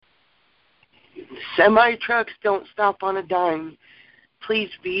Semi-trucks don't stop on a dime. Please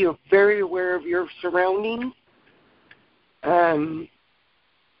be very aware of your surroundings.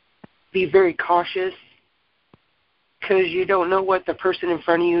 Be very cautious because you don't know what the person in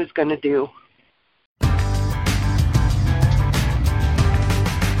front of you is going to do.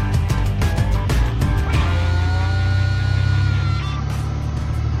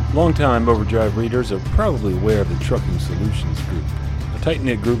 Longtime Overdrive readers are probably aware of the Trucking Solutions Group, a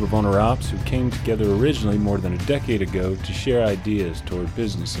tight-knit group of owner-ops who came together originally more than a decade ago to share ideas toward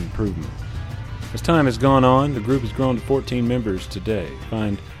business improvement. As time has gone on, the group has grown to 14 members today.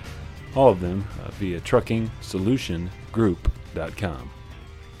 Find all of them via truckingssolutiongroup.com.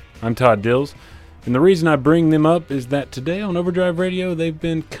 I'm Todd Dills, and the reason I bring them up is that today on Overdrive Radio, they've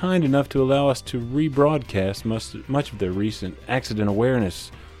been kind enough to allow us to rebroadcast much of their recent accident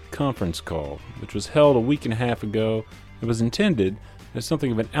awareness conference call, which was held a week and a half ago. It was intended as something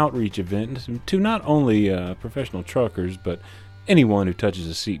of an outreach event to not only professional truckers, but anyone who touches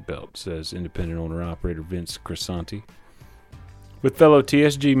a seatbelt, says independent owner-operator Vince Crisanti. With fellow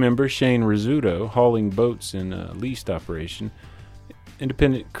TSG member Shane Rizzuto hauling boats in a leased operation,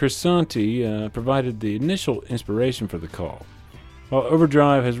 independent Crisanti provided the initial inspiration for the call. While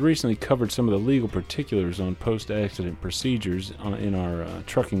Overdrive has recently covered some of the legal particulars on post-accident procedures in our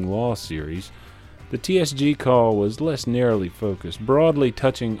trucking law series, the TSG call was less narrowly focused, broadly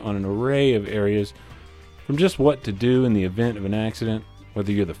touching on an array of areas from just what to do in the event of an accident,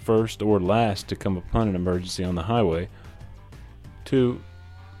 whether you're the first or last to come upon an emergency on the highway, to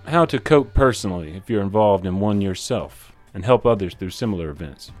how to cope personally if you're involved in one yourself and help others through similar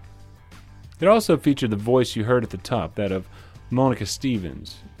events. It also featured the voice you heard at the top, that of Monica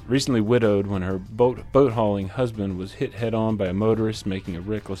Stevens, recently widowed when her boat hauling husband was hit head-on by a motorist making a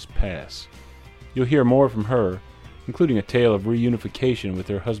reckless pass. You'll hear more from her, including a tale of reunification with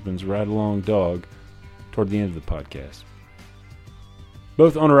her husband's ride-along dog toward the end of the podcast.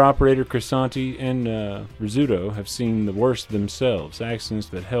 Both owner-operator Crisanti and Rizzuto have seen the worst themselves, accidents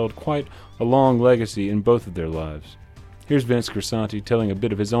that held quite a long legacy in both of their lives. Here's Vince Crisanti telling a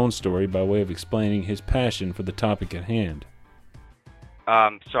bit of his own story by way of explaining his passion for the topic at hand.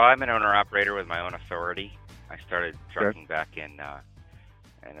 So I'm an owner-operator with my own authority. I started trucking back in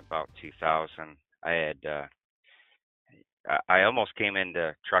about 2000. I almost came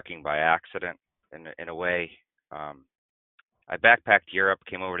into trucking by accident in a way. I backpacked Europe,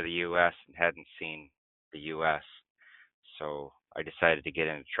 came over to the U.S. and hadn't seen the U.S. So I decided to get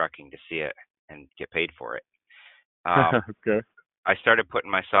into trucking to see it and get paid for it. Okay. I started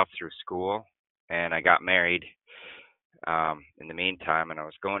putting myself through school, and I got married in the meantime, and I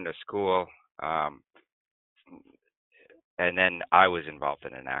was going to school, and then I was involved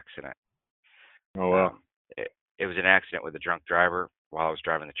in an accident. Oh, wow. It was an accident with a drunk driver while I was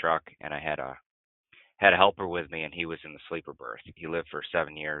driving the truck, and I had a helper with me, and he was in the sleeper berth. He lived for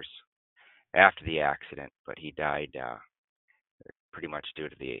 7 years after the accident, but he died pretty much due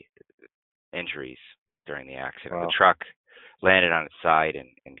to the injuries during the accident. Wow. The truck landed on its side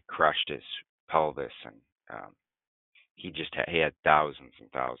and crushed his pelvis, and he had thousands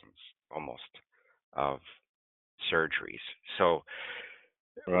and thousands almost of surgeries. So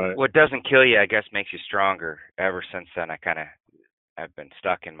What doesn't kill you, I guess, makes you stronger. Ever since then, I've been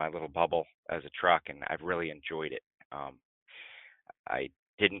stuck in my little bubble as a truck, and I've really enjoyed it. I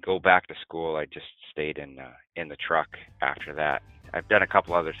didn't go back to school. I just stayed in the truck after that. I've done a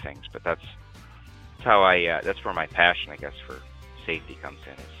couple other things, but that's where my passion, I guess, for safety comes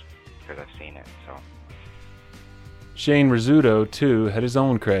in, is because I've seen it. So. Shane Rizzuto, too, had his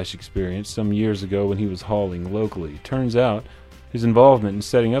own crash experience some years ago when he was hauling locally. Turns out his involvement in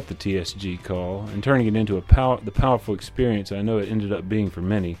setting up the TSG call and turning it into the powerful experience I know it ended up being for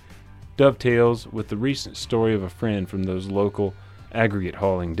many dovetails with the recent story of a friend from those local aggregate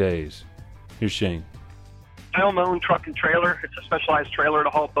hauling days. Here's Shane. I own my own truck and trailer. It's a specialized trailer to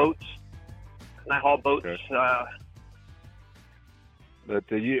haul boats, and I haul boats. Okay. But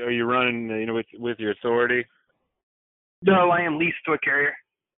are you running with your authority? No, I am leased to a carrier.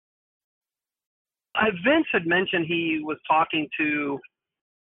 Vince had mentioned he was talking to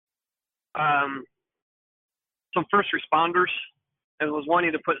some first responders and was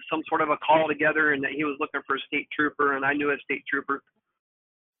wanting to put some sort of a call together, and that he was looking for a state trooper, and I knew a state trooper.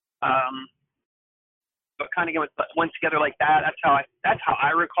 But kind of went together like that. That's how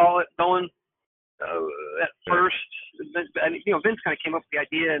I recall it going at first. And Vince kind of came up with the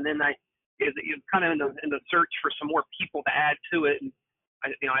idea, and then I was kind of in the search for some more people to add to it. And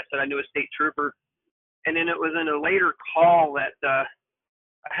I said I knew a state trooper, and then it was in a later call that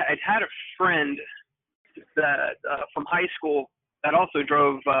I'd had a friend that from high school that also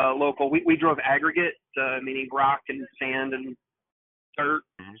drove local. We drove aggregate, meaning rock and sand and dirt,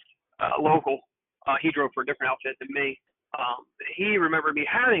 local. He drove for a different outfit than me. He remembered me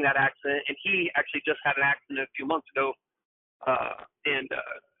having that accident, and he actually just had an accident a few months ago, and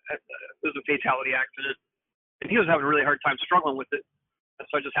it was a fatality accident. And he was having a really hard time struggling with it.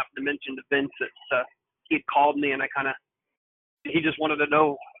 So I just happened to mention to Vince that he had called me, and he just wanted to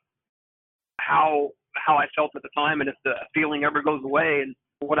know how I felt at the time, and if the feeling ever goes away, and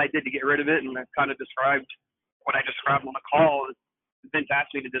what I did to get rid of it. And I kind of described what I described on the call. Vince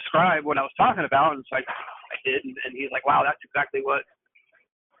asked me to describe what I was talking about, and so I did, and he's like, wow, that's exactly what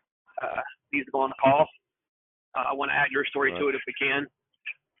needs to go on the call. I want to add your story to it if we can.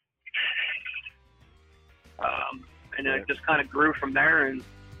 And then it just kind of grew from there, and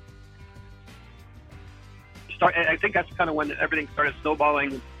I think that's kind of when everything started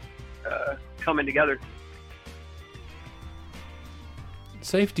snowballing, coming together.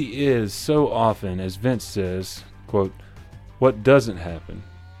 Safety is so often, as Vince says, quote, what doesn't happen.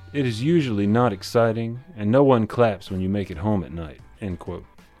 It is usually not exciting, and no one claps when you make it home at night, end quote.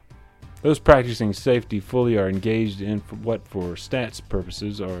 Those practicing safety fully are engaged in what for stats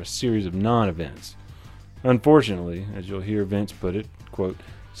purposes are a series of non-events. Unfortunately, as you'll hear Vince put it, quote,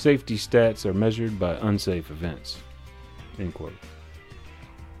 safety stats are measured by unsafe events, end quote.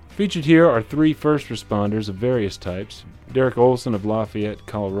 Featured here are 3 first responders of various types: Derek Olson of Lafayette,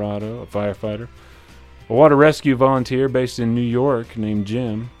 Colorado, a firefighter, a water rescue volunteer based in New York named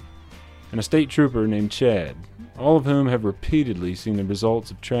Jim, and a state trooper named Chad, all of whom have repeatedly seen the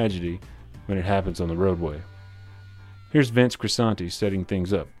results of tragedy when it happens on the roadway. Here's Vince Crisanti setting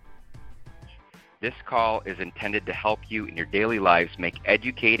things up. This call is intended to help you in your daily lives make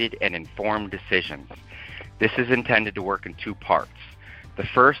educated and informed decisions. This is intended to work in 2 parts. The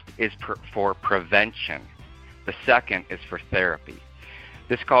first is for prevention. The second is for therapy.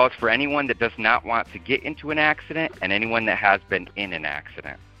 This call is for anyone that does not want to get into an accident and anyone that has been in an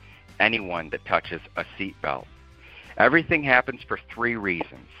accident. Anyone that touches a seatbelt. Everything happens for 3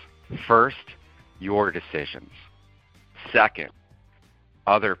 reasons. First, your decisions. Second,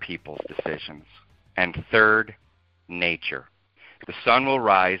 other people's decisions. And third, nature. The sun will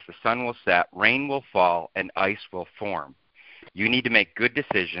rise, the sun will set, rain will fall, and ice will form. You need to make good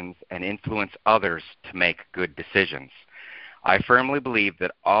decisions and influence others to make good decisions. I firmly believe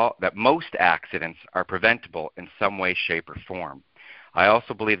that most accidents are preventable in some way, shape, or form. I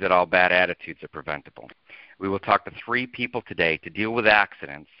also believe that all bad attitudes are preventable. We will talk to 3 people today to deal with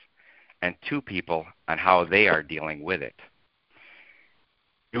accidents and 2 people on how they are dealing with it.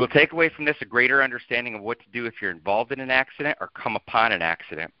 You will take away from this a greater understanding of what to do if you're involved in an accident or come upon an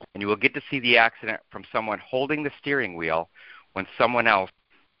accident, and you will get to see the accident from someone holding the steering wheel when someone else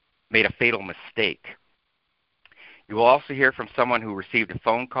made a fatal mistake. You will also hear from someone who received a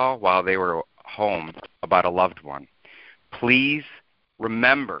phone call while they were home about a loved one. Please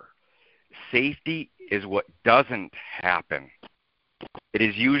remember, safety is what doesn't happen. It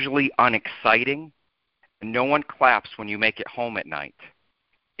is usually unexciting, and no one claps when you make it home at night.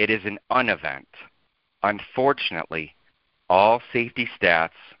 It is an unevent. Unfortunately, all safety stats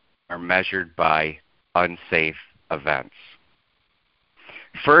are measured by unsafe events.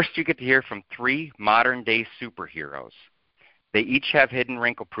 First, you get to hear from 3 modern-day superheroes. They each have hidden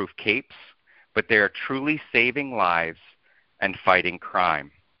wrinkle-proof capes, but they are truly saving lives and fighting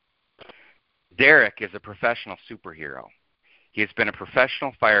crime. Derek is a professional superhero. He has been a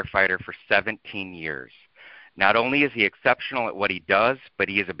professional firefighter for 17 years. Not only is he exceptional at what he does, but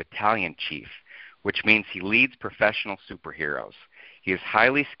he is a battalion chief, which means he leads professional superheroes. He is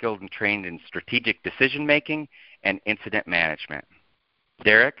highly skilled and trained in strategic decision-making and incident management.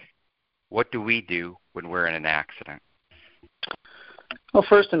 Derek, what do we do when we're in an accident? Well,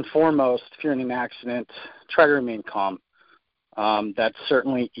 first and foremost, if you're in an accident, try to remain calm. That's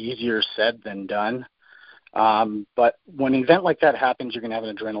certainly easier said than done. But when an event like that happens, you're going to have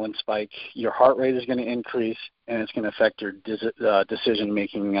an adrenaline spike. Your heart rate is going to increase, and it's going to affect your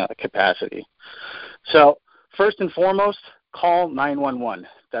decision-making capacity. So first and foremost, call 911.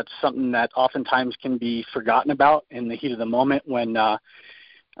 That's something that oftentimes can be forgotten about in the heat of the moment when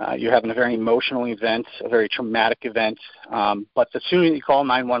you're having a very emotional event, a very traumatic event. But the sooner you call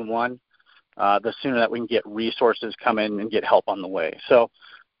 911, the sooner that we can get resources come in and get help on the way. So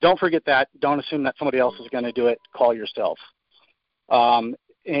don't forget that. Don't assume that somebody else is going to do it. Call yourself. And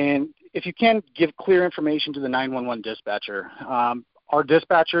if you can, give clear information to the 911 dispatcher. Our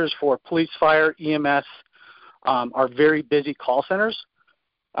dispatchers for police, fire, EMS are very busy call centers.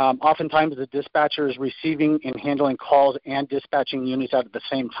 Oftentimes the dispatcher is receiving and handling calls and dispatching units at the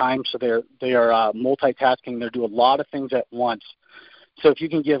same time, so they are multitasking. They're doing a lot of things at once. So if you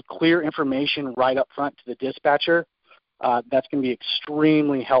can give clear information right up front to the dispatcher, that's going to be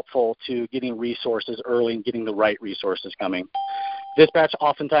extremely helpful to getting resources early and getting the right resources coming. Dispatch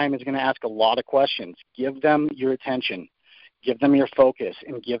oftentimes is going to ask a lot of questions. Give them your attention, give them your focus,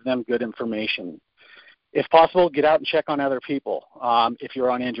 and give them good information. If possible, get out and check on other people if you're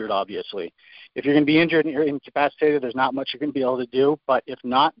uninjured, obviously. If you're going to be injured and you're incapacitated, there's not much you're going to be able to do. But if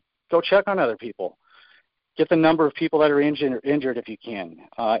not, go check on other people. Get the number of people that are injured if you can.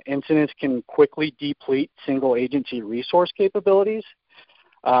 Incidents can quickly deplete single agency resource capabilities,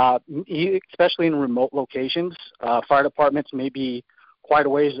 especially in remote locations. Fire departments may be quite a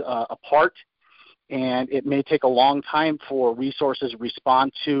ways apart, and it may take a long time for resources to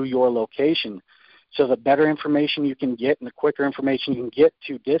respond to your location. So the better information you can get and the quicker information you can get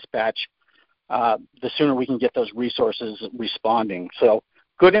to dispatch, the sooner we can get those resources responding. So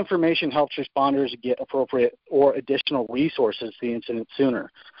good information helps responders get appropriate or additional resources to the incident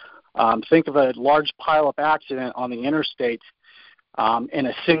sooner. Think of a large pileup accident on the interstate, and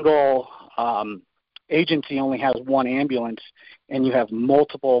a single agency only has one ambulance, and you have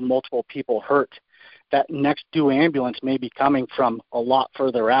multiple people hurt. That next due ambulance may be coming from a lot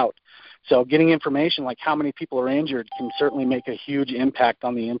further out. So getting information like how many people are injured can certainly make a huge impact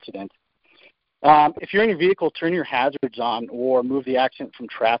on the incident. If you're in your vehicle, turn your hazards on or move the accident from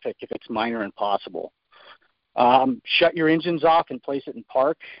traffic if it's minor and possible. Shut your engines off and place it in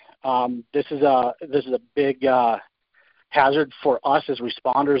park. This is a big hazard for us as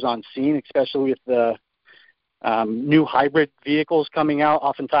responders on scene, especially with the new hybrid vehicles coming out.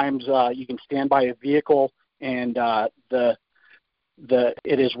 Oftentimes you can stand by a vehicle and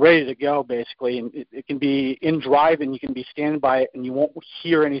it is ready to go basically, and it can be in drive and you can be standing by it and you won't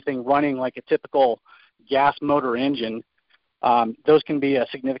hear anything running like a typical gas motor engine. Those can be a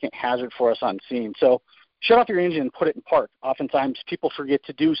significant hazard for us on scene. So shut off your engine and put it in park. Oftentimes people forget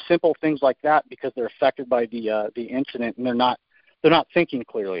to do simple things like that because they're affected by the incident and they're not thinking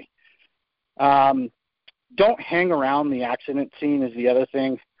clearly. Don't hang around the accident scene is the other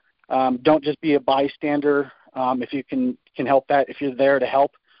thing. Don't just be a bystander. If you can help that, if you're there to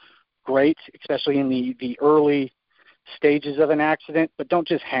help, great, especially in the early stages of an accident, but don't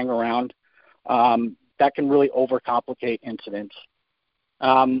just hang around. That can really overcomplicate incidents.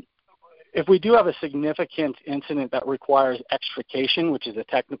 If we do have a significant incident that requires extrication, which is a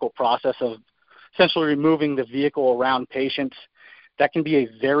technical process of essentially removing the vehicle around patients, that can be a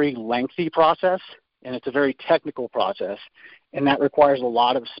very lengthy process, and it's a very technical process, and that requires a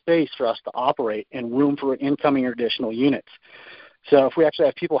lot of space for us to operate and room for incoming or additional units. So if we actually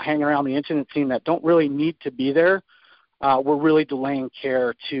have people hanging around the incident scene that don't really need to be there, we're really delaying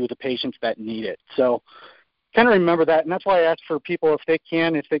care to the patients that need it. So kind of remember that, and that's why I ask for people if they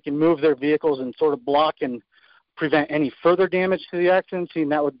can move their vehicles and sort of block and prevent any further damage to the accident scene,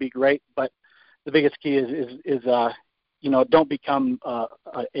 that would be great. But the biggest key is don't become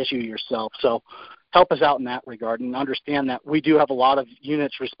an issue yourself. So help us out in that regard and understand that we do have a lot of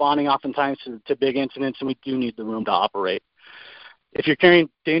units responding oftentimes to big incidents, and we do need the room to operate. If you're carrying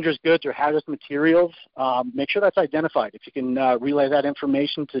dangerous goods or hazardous materials, make sure that's identified. If you can relay that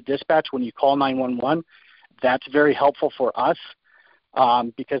information to dispatch when you call 911, that's very helpful for us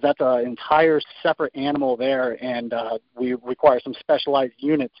because that's an entire separate animal there, and we require some specialized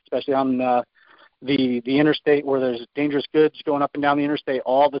units, especially on the interstate where there's dangerous goods going up and down the interstate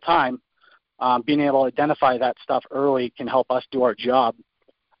all the time. Being able to identify that stuff early can help us do our job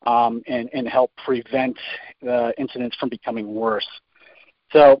and help prevent the incidents from becoming worse.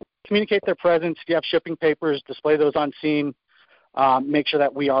 So communicate their presence. If you have shipping papers, display those on scene. Make sure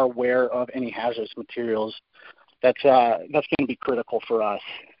that we are aware of any hazardous materials. That's going to be critical for us.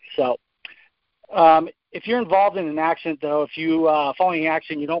 So if you're involved in an accident, though, if you following an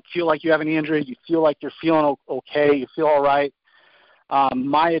accident, you don't feel like you have any injury, you feel like you're feeling okay, you feel all right,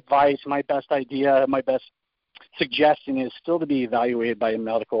 my advice, my best idea, my best suggestion is still to be evaluated by a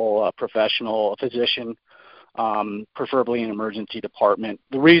medical professional, a physician, preferably an emergency department.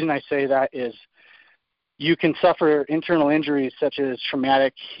 The reason I say that is you can suffer internal injuries such as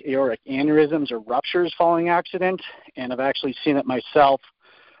traumatic aortic aneurysms or ruptures following accident, and I've actually seen it myself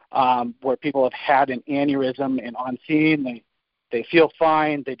where people have had an aneurysm and on scene they feel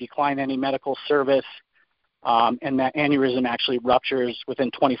fine, they decline any medical service, and that aneurysm actually ruptures within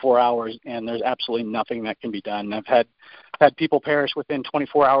 24 hours, and there's absolutely nothing that can be done. I've had people perish within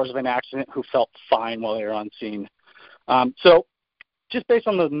 24 hours of an accident who felt fine while they were on scene. So just based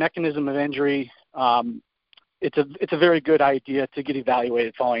on the mechanism of injury, it's a very good idea to get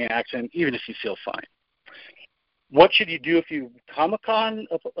evaluated following an accident, even if you feel fine. What should you do if you come across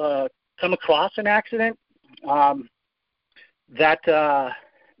an accident? that's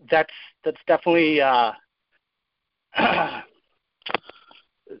definitely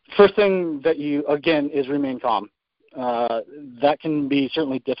first thing that you, again, is remain calm. That can be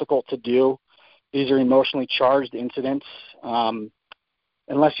certainly difficult to do. These are emotionally charged incidents.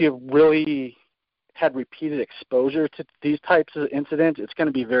 Unless you've really had repeated exposure to these types of incidents, it's going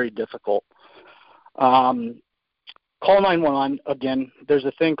to be very difficult. Call 911. Again, there's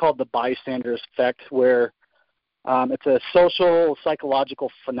a thing called the bystander effect where it's a social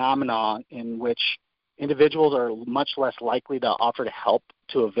psychological phenomenon in which individuals are much less likely to offer to help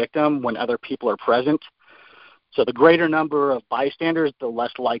to a victim when other people are present. So the greater number of bystanders, the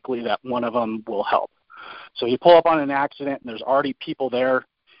less likely that one of them will help. So you pull up on an accident and there's already people there.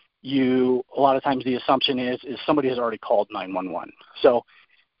 A lot of times the assumption is somebody has already called 911. So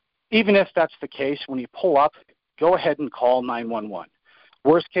even if that's the case, when you pull up, go ahead and call 911.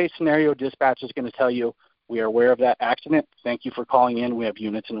 Worst case scenario, dispatch is going to tell you, we are aware of that accident. Thank you for calling in. We have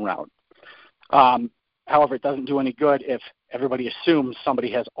units en route. However, it doesn't do any good if everybody assumes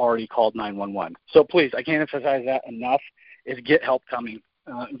somebody has already called 911. So please, I can't emphasize that enough, is get help coming,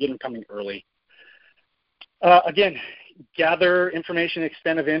 and get them coming early. Again, gather information,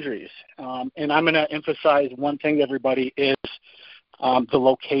 extent of injuries. And I'm going to emphasize one thing, everybody, is the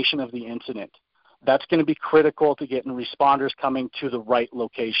location of the incident. That's going to be critical to getting responders coming to the right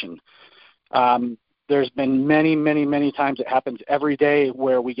location. There's been many, many, many times, it happens every day,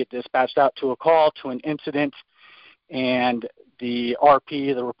 where we get dispatched out to a call, to an incident, and the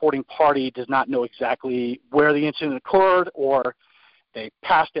RP, the reporting party, does not know exactly where the incident occurred, or they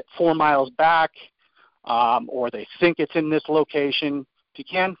passed it 4 miles back, or they think it's in this location. If you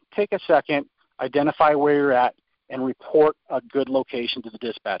can, take a second, identify where you're at, and report a good location to the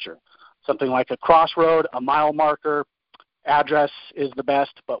dispatcher. Something like a crossroad, a mile marker, address is the best,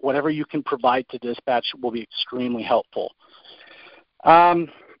 but whatever you can provide to dispatch will be extremely helpful.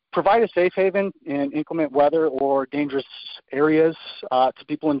 Provide a safe haven in inclement weather or dangerous areas to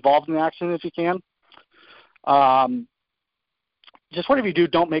people involved in the accident if you can. Just whatever you do,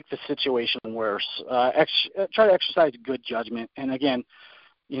 don't make the situation worse. Try to exercise good judgment. And again,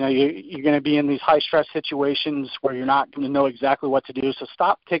 you're going to be in these high-stress situations where you're not going to know exactly what to do. So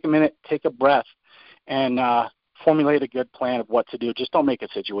stop, take a minute, take a breath, and formulate a good plan of what to do. Just don't make a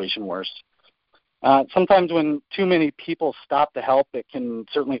situation worse. Sometimes when too many people stop to help, it can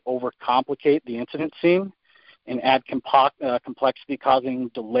certainly overcomplicate the incident scene and add complexity, causing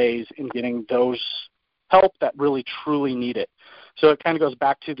delays in getting those help that really truly need it. So it kind of goes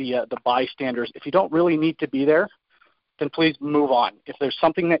back to the bystanders. If you don't really need to be there, then please move on. If there's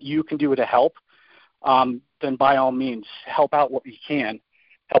something that you can do to help, then by all means, help out what you can.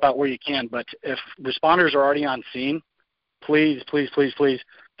 Help out where you can. But if responders are already on scene, please, please, please, please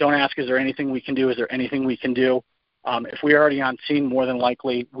don't ask, is there anything we can do? Is there anything we can do? If we're already on scene, more than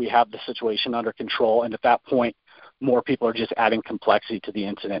likely we have the situation under control. And at that point, more people are just adding complexity to the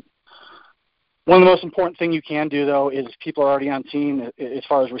incident. One of the most important thing you can do, though, is people are already on scene. As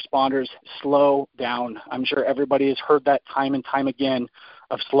far as responders, slow down. I'm sure everybody has heard that time and time again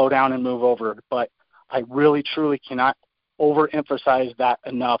of slow down and move over. But I really, truly cannot overemphasize that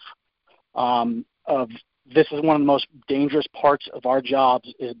enough. This is one of the most dangerous parts of our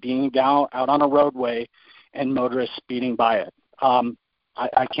jobs, is being down out on a roadway and motorists speeding by it.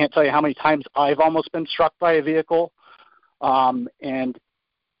 I can't tell you how many times I've almost been struck by a vehicle, and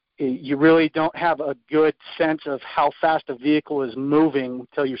you really don't have a good sense of how fast a vehicle is moving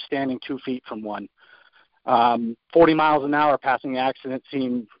until you're standing 2 feet from one. 40 miles an hour passing the accident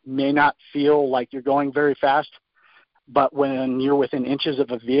scene may not feel like you're going very fast, but when you're within inches of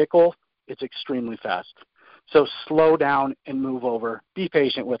a vehicle, it's extremely fast. So slow down and move over. Be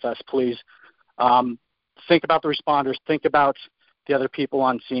patient with us, please. Think about the responders. Think about the other people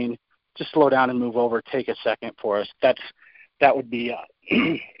on scene. Just slow down and move over. Take a second for us. That would be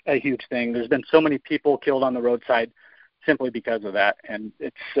a huge thing. There's been so many people killed on the roadside simply because of that, and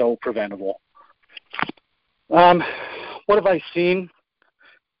it's so preventable. What have I seen?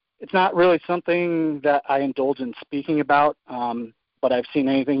 It's not really something that I indulge in speaking about, but I've seen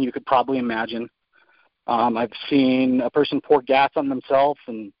anything you could probably imagine. I've seen a person pour gas on themselves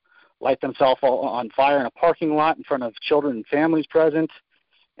and light themselves on fire in a parking lot in front of children and families present,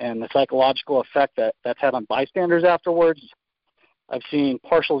 and the psychological effect that's had on bystanders afterwards. I've seen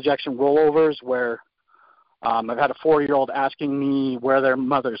partial ejection rollovers where I've had a 4-year-old asking me where their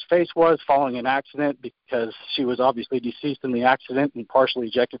mother's face was following an accident because she was obviously deceased in the accident and partially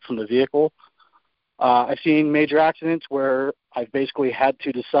ejected from the vehicle. I've seen major accidents where I've basically had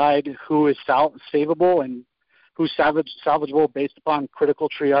to decide who is savable and who's salvageable based upon critical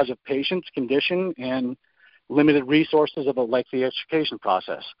triage of patient's condition and limited resources of a lengthy education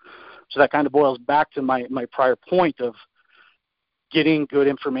process. So that kind of boils back to my prior point of getting good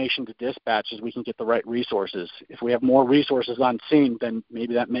information to dispatches. We can get the right resources. If we have more resources on scene, then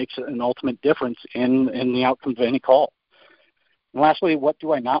maybe that makes an ultimate difference in the outcome of any call. And lastly, what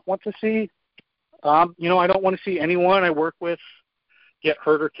do I not want to see? I don't want to see anyone I work with get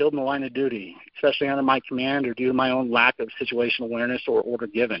hurt or killed in the line of duty, especially under my command or due to my own lack of situational awareness or order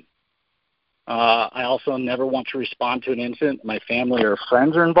given. I also never want to respond to an incident my family or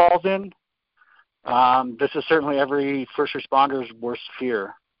friends are involved in. This is certainly every first responder's worst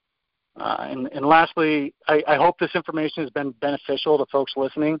fear. And lastly, I hope this information has been beneficial to folks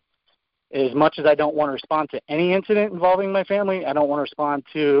listening. As much as I don't want to respond to any incident involving my family, I don't want to respond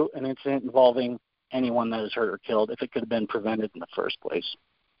to an incident involving anyone that is hurt or killed if it could have been prevented in the first place.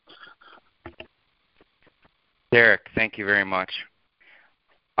 Derek, thank you very much.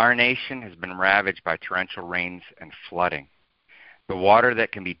 Our nation has been ravaged by torrential rains and flooding. The water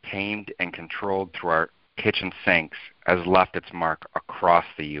that can be tamed and controlled through our kitchen sinks has left its mark across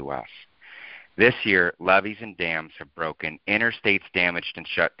the U.S. This year, levees and dams have broken, interstates damaged and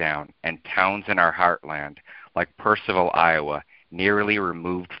shut down, and towns in our heartland, like Purcellville, Iowa, nearly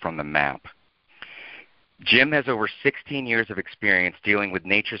removed from the map. Jim has over 16 years of experience dealing with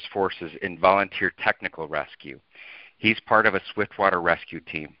nature's forces in volunteer technical rescue. He's part of a Swiftwater rescue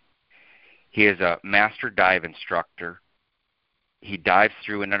team. He is a master dive instructor. He dives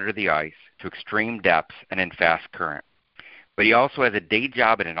through and under the ice to extreme depths and in fast current. But he also has a day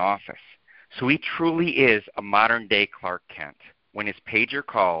job in an office. So he truly is a modern-day Clark Kent. When his pager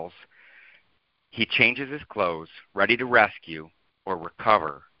calls, he changes his clothes, ready to rescue or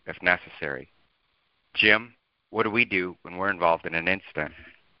recover if necessary. Jim, what do we do when we're involved in an incident?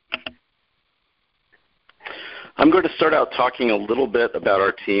 I'm going to start out talking a little bit about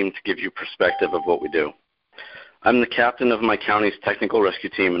our team to give you perspective of what we do. I'm the captain of my county's technical rescue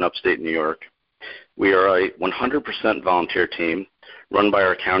team in upstate New York. We are a 100% volunteer team run by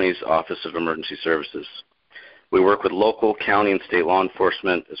our county's Office of Emergency Services. We work with local, county, and state law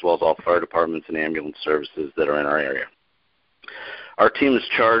enforcement, as well as all fire departments and ambulance services that are in our area. Our team is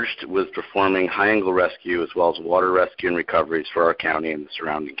charged with performing high-angle rescue as well as water rescue and recoveries for our county and the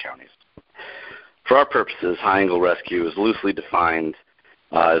surrounding counties. For our purposes, high-angle rescue is loosely defined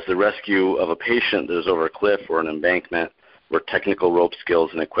as the rescue of a patient that is over a cliff or an embankment where technical rope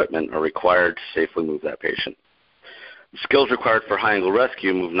skills and equipment are required to safely move that patient. The skills required for high-angle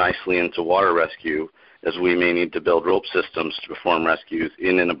rescue move nicely into water rescue, as we may need to build rope systems to perform rescues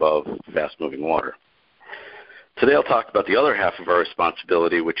in and above fast-moving water. Today I'll talk about the other half of our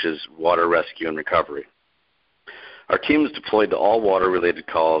responsibility, which is water rescue and recovery. Our team is deployed to all water-related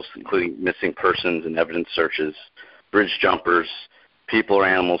calls, including missing persons and evidence searches, bridge jumpers, people or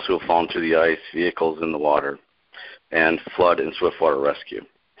animals who have fallen through the ice, vehicles in the water, and flood and swiftwater rescue.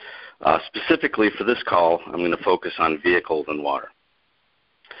 Specifically for this call, I'm going to focus on vehicles and water.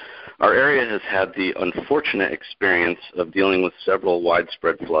 Our area has had the unfortunate experience of dealing with several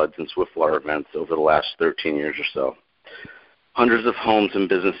widespread floods and swiftwater events over the last 13 years or so. Hundreds of homes and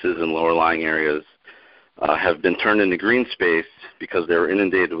businesses in lower-lying areas have been turned into green space because they were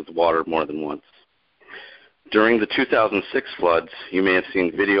inundated with water more than once. During the 2006 floods, you may have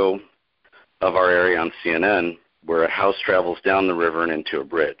seen video of our area on CNN where a house travels down the river and into a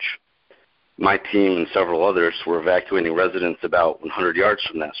bridge. My team and several others were evacuating residents about 100 yards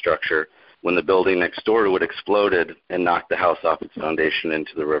from that structure when the building next door to it exploded and knocked the house off its foundation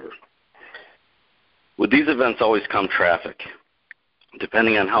into the river. With these events always come traffic.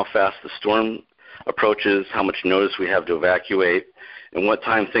 Depending on how fast the storm approaches, how much notice we have to evacuate, and what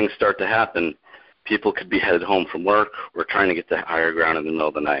time things start to happen, people could be headed home from work or trying to get to higher ground in the middle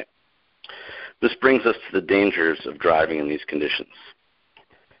of the night. This brings us to the dangers of driving in these conditions.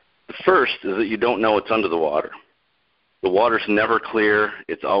 The first is that you don't know what's under the water. The water's never clear.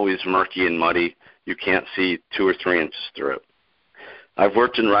 It's always murky and muddy. You can't see 2 or 3 inches through it. I've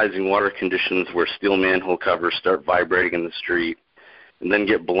worked in rising water conditions where steel manhole covers start vibrating in the street and then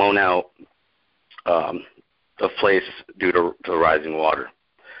get blown out of place due to rising water.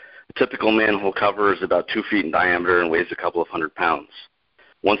 A typical manhole cover is about 2 feet in diameter and weighs a couple of 100 pounds.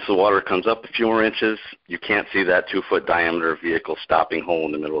 Once the water comes up a few more inches, you can't see that 2-foot diameter vehicle stopping hole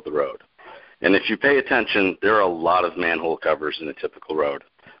in the middle of the road. And if you pay attention, there are a lot of manhole covers in a typical road.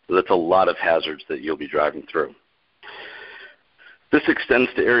 So that's a lot of hazards that you'll be driving through. This extends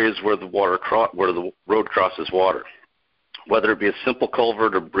to areas where the road crosses water, whether it be a simple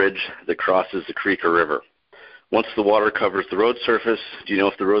culvert or bridge that crosses a creek or river. Once the water covers the road surface, do you know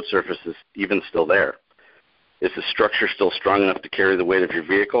if the road surface is even still there? Is the structure still strong enough to carry the weight of your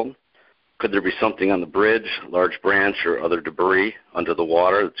vehicle? Could there be something on the bridge, large branch, or other debris under the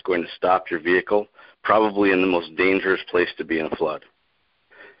water that's going to stop your vehicle? Probably in the most dangerous place to be in a flood.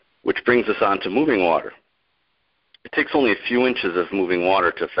 Which brings us on to moving water. It takes only a few inches of moving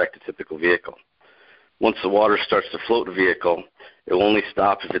water to affect a typical vehicle. Once the water starts to float the vehicle, it will only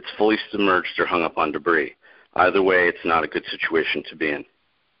stop if it's fully submerged or hung up on debris. Either way, it's not a good situation to be in.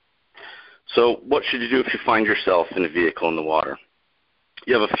 So what should you do if you find yourself in a vehicle in the water?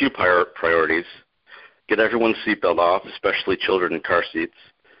 You have a few priorities. Get everyone's seatbelt off, especially children in car seats.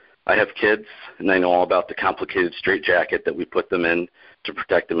 I have kids, and I know all about the complicated straitjacket that we put them in to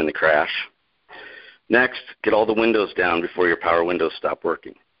protect them in the crash. Next, get all the windows down before your power windows stop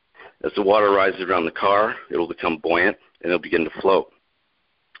working. As the water rises around the car, it will become buoyant, and it will begin to float.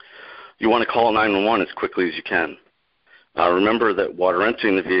 You want to call 911 as quickly as you can. Remember that water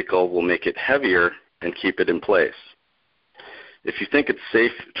entering the vehicle will make it heavier and keep it in place. If you think it's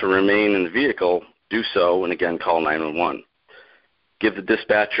safe to remain in the vehicle, do so, and again, call 911. Give the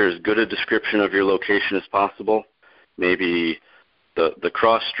dispatcher as good a description of your location as possible. Maybe the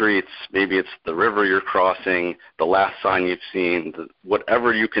cross streets, maybe it's the river you're crossing, the last sign you've seen,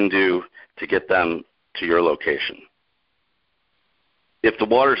 whatever you can do to get them to your location. If the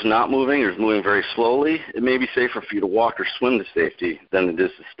water's not moving or is moving very slowly, it may be safer for you to walk or swim to safety than it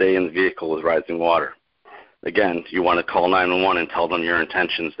is to stay in the vehicle with rising water. Again, you want to call 911 and tell them your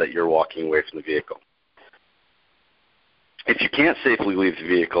intentions that you're walking away from the vehicle. If you can't safely leave the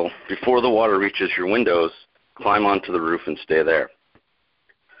vehicle, before the water reaches your windows, climb onto the roof and stay there.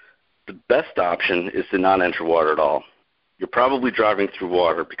 The best option is to not enter water at all. You're probably driving through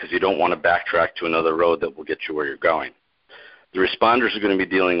water because you don't want to backtrack to another road that will get you where you're going. The responders are going to be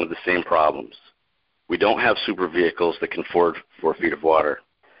dealing with the same problems. We don't have super vehicles that can ford 4 feet of water.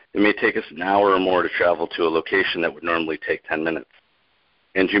 It may take us an hour or more to travel to a location that would normally take 10 minutes.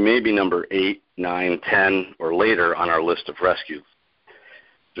 And you may be number 8, 9, 10, or later on our list of rescues.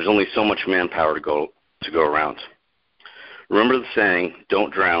 There's only so much manpower to go around. Remember the saying,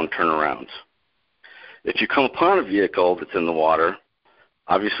 don't drown, turn around. If you come upon a vehicle that's in the water,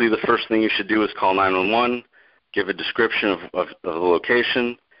 obviously the first thing you should do is call 911, give a description of the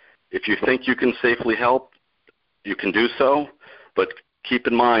location. If you think you can safely help, you can do so, but keep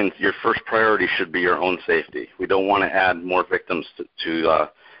in mind your first priority should be your own safety. We don't want to add more victims to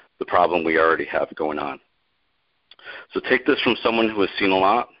the problem we already have going on. So take this from someone who has seen a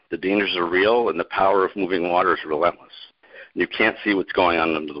lot. The dangers are real, and the power of moving water is relentless. You can't see what's going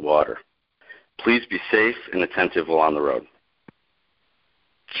on under the water. Please be safe and attentive while on the road.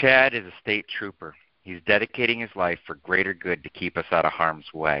 Chad is a state trooper. He's dedicating his life for greater good to keep us out of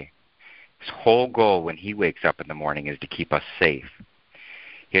harm's way. His whole goal when he wakes up in the morning is to keep us safe.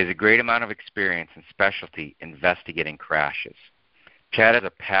 He has a great amount of experience and specialty investigating crashes. Chad has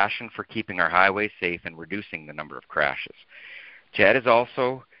a passion for keeping our highways safe and reducing the number of crashes. Chad is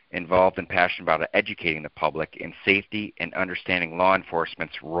also involved and passionate about educating the public in safety and understanding law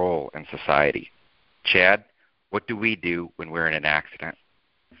enforcement's role in society. Chad, what do we do when we're in an accident?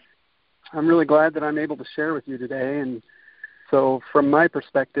 I'm really glad that I'm able to share with you today. And so from my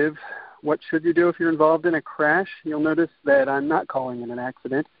perspective, what should you do if you're involved in a crash? You'll notice that I'm not calling it an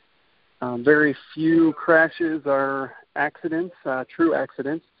accident. Very few crashes are accidents, true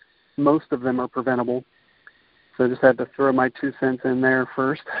accidents. Most of them are preventable. So I just had to throw my 2 cents in there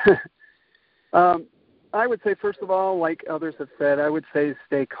first. I would say, first of all, like others have said, I would say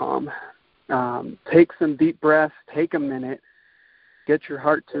stay calm. Take some deep breaths, take a minute, get your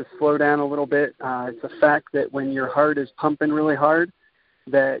heart to slow down a little bit. It's a fact that when your heart is pumping really hard,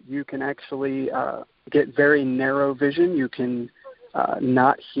 that you can actually get very narrow vision. You can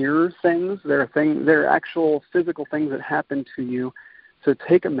not hear things. There are actual physical things that happen to you. So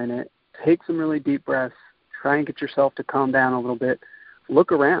take a minute, take some really deep breaths, try and get yourself to calm down a little bit.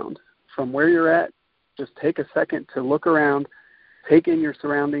 Look around from where you're at. Just take a second to look around, take in your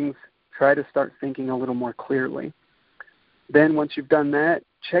surroundings, try to start thinking a little more clearly. Then once you've done that,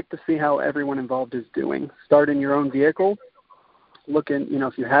 check to see how everyone involved is doing. Start in your own vehicle. Look in,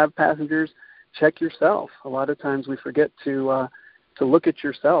 if you have passengers, check yourself. A lot of times we forget to look at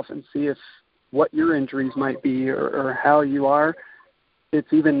yourself and see what your injuries might be or how you are.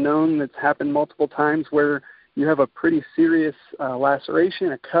 It's even known that's happened multiple times where you have a pretty serious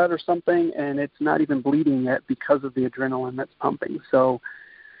laceration, a cut or something, and it's not even bleeding yet because of the adrenaline that's pumping. So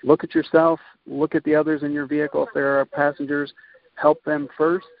look at yourself, look at the others in your vehicle. If there are passengers, help them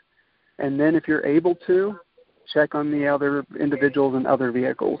first. And then if you're able to, check on the other individuals in other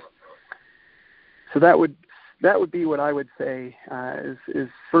vehicles. So that would be what I would say is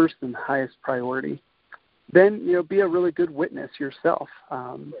first and highest priority. then, be a really good witness yourself.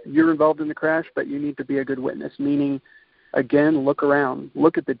 You're involved in the crash, but you need to be a good witness, meaning, again, look around,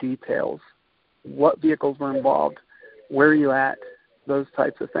 look at the details, what vehicles were involved, where are you at, those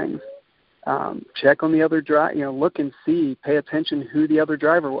types of things. Check on the other driver, look and see, pay attention who the other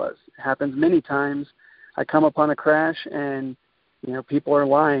driver was. It happens many times. I come upon a crash and, people are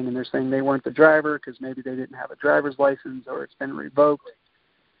lying and they're saying they weren't the driver because maybe they didn't have a driver's license or it's been revoked.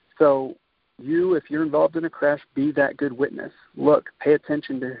 So if you're involved in a crash, be that good witness. Look, pay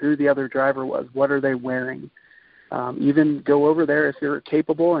attention to who the other driver was. What are they wearing? Even go over there if you're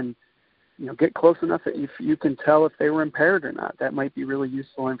capable and, get close enough that if you can tell if they were impaired or not. That might be really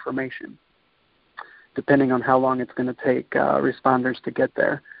useful information, depending on how long it's going to take responders to get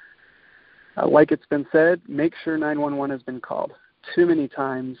there. Like it's been said, make sure 911 has been called. Too many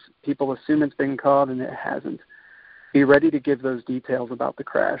times people assume it's been called and it hasn't. Be ready to give those details about the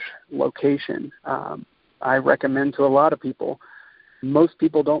crash, location. I recommend to a lot of people, most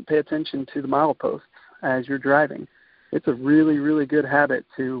people don't pay attention to the mileposts as you're driving. It's a really, really good habit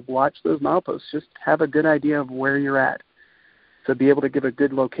to watch those mileposts. Just have a good idea of where you're at. So be able to give a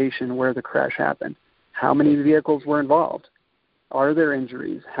good location where the crash happened. How many vehicles were involved? Are there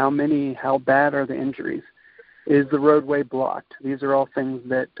injuries? How bad are the injuries? Is the roadway blocked? These are all things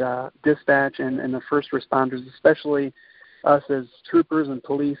that dispatch and the first responders, especially us as troopers and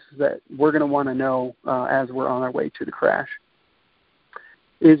police, that we're going to want to know as we're on our way to the crash.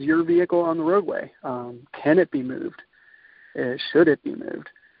 Is your vehicle on the roadway? Can it be moved? Should it be moved?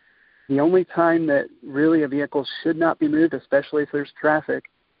 The only time that really a vehicle should not be moved, especially if there's traffic,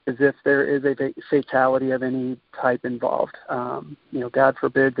 is if there is a fatality of any type involved. God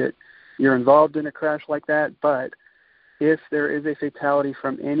forbid that you're involved in a crash like that, but if there is a fatality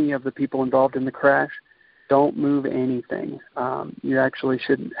from any of the people involved in the crash, don't move anything. You actually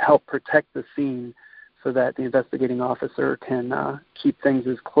should help protect the scene so that the investigating officer can keep things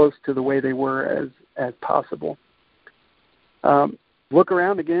as close to the way they were as possible. Look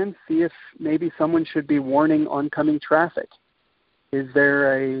around again, see if maybe someone should be warning oncoming traffic. Is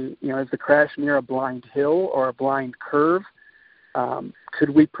there is the crash near a blind hill or a blind curve? Could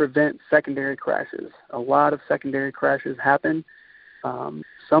we prevent secondary crashes? A lot of secondary crashes happen.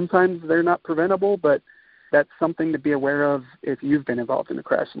 Sometimes they're not preventable, but that's something to be aware of if you've been involved in a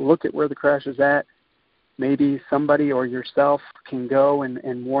crash. Look at where the crash is at. Maybe somebody or yourself can go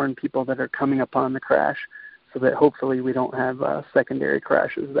and warn people that are coming upon the crash so that hopefully we don't have secondary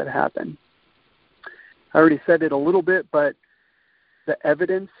crashes that happen. I already said it a little bit, but the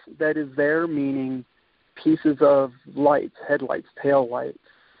evidence that is there, meaning pieces of lights, headlights, tail lights,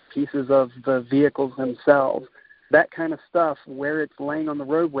 pieces of the vehicles themselves, that kind of stuff where it's laying on the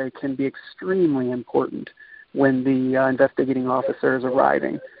roadway can be extremely important when the investigating officer is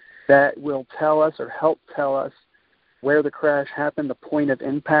arriving. That will tell us or help tell us where the crash happened, the point of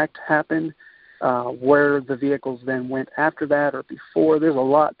impact happened, where the vehicles then went after that or before. There's a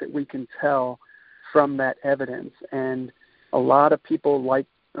lot that we can tell from that evidence, and a lot of people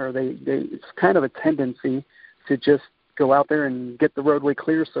it's kind of a tendency to just go out there and get the roadway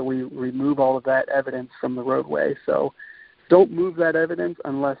clear, so we remove all of that evidence from the roadway. So don't move that evidence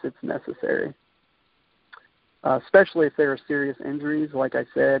unless it's necessary, especially if there are serious injuries, like I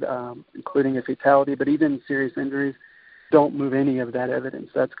said, including a fatality, but even serious injuries, don't move any of that evidence.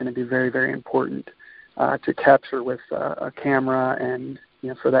 That's going to be very, very important to capture with a camera and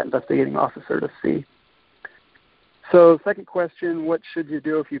for that investigating officer to see. So second question, what should you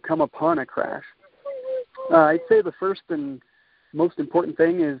do if you come upon a crash? I'd say the first and most important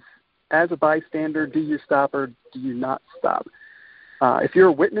thing is, as a bystander, do you stop or do you not stop? If you're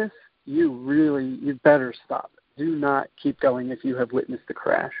a witness, you better stop. Do not keep going if you have witnessed the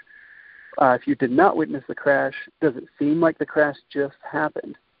crash. If you did not witness the crash, does it seem like the crash just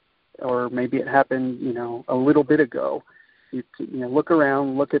happened? Or maybe it happened, a little bit ago. You look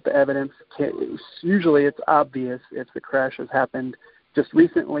around, look at the evidence. Usually it's obvious if the crash has happened just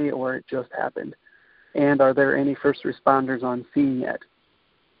recently or it just happened. And are there any first responders on scene yet?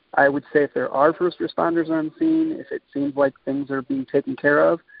 I would say if there are first responders on scene, if it seems like things are being taken care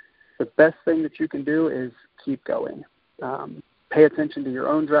of, the best thing that you can do is keep going. Pay attention to your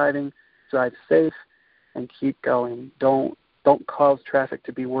own driving, drive safe, and keep going. Don't cause traffic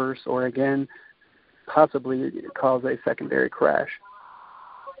to be worse or, again, possibly cause a secondary crash.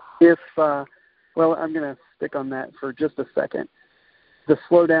 I'm going to stick on that for just a second. The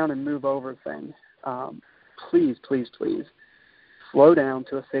slow down and move over thing. Please, please, please slow down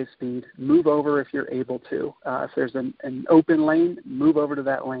to a safe speed. Move over if you're able to. If there's an open lane, move over to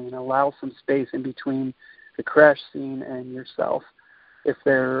that lane. Allow some space in between the crash scene and yourself. If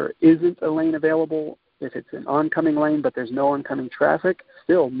there isn't a lane available, If it's an oncoming lane but there's no oncoming traffic,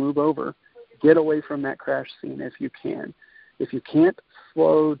 still move over. Get away from that crash scene if you can. If you can't,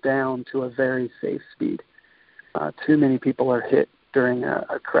 slow down to a very safe speed. Too many people are hit during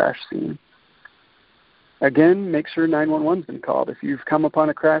a crash scene. Again, make sure 911's been called. If you've come upon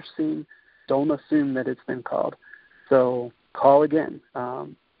a crash scene, don't assume that it's been called. So call again.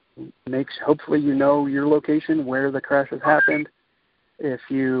 Hopefully you know your location, where the crash has happened. If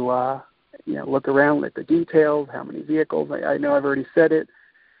you look around at the details, how many vehicles. I know I've already said it.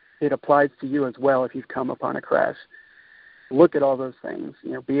 It applies to you as well if you've come upon a crash. Look at all those things.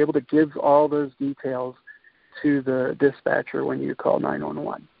 Be able to give all those details to the dispatcher when you call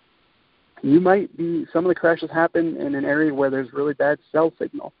 911. Some of the crashes happen in an area where there's really bad cell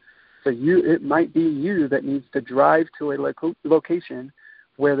signal. So it might be you that needs to drive to a location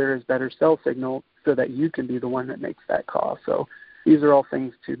where there is better cell signal so that you can be the one that makes that call. So these are all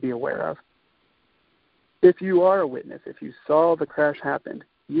things to be aware of. If you are a witness, if you saw the crash happen,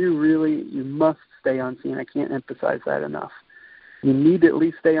 you must stay on scene. I can't emphasize that enough. You need to at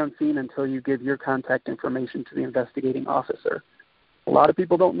least stay on scene until you give your contact information to the investigating officer. A lot of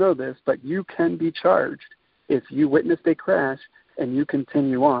people don't know this, but you can be charged if you witnessed a crash and you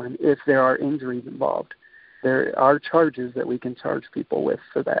continue on if there are injuries involved. There are charges that we can charge people with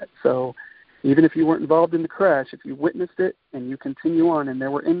for that. So even if you weren't involved in the crash, if you witnessed it and you continue on and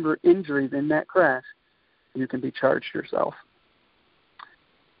there were injuries in that crash, you can be charged yourself.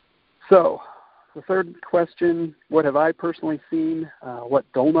 So the third question, what have I personally seen? What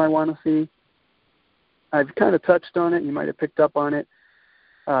don't I want to see? I've kind of touched on it. You might have picked up on it.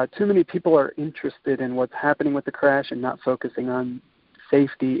 Too many people are interested in what's happening with the crash and not focusing on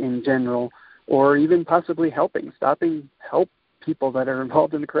safety in general, or even possibly help people that are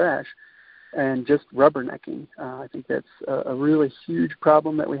involved in the crash, and just rubbernecking. I think that's a really huge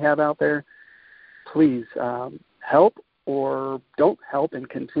problem that we have out there. Please help or don't help and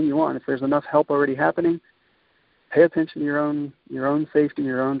continue on. If there's enough help already happening, pay attention to your own safety,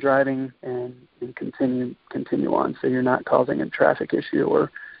 your own driving, and continue on so you're not causing a traffic issue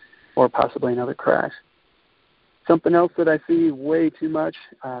or possibly another crash. Something else that I see way too much,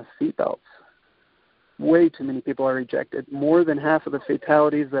 seatbelts. Way too many people are ejected. More than half of the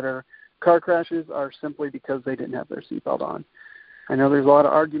fatalities that are car crashes are simply because they didn't have their seatbelt on. I know there's a lot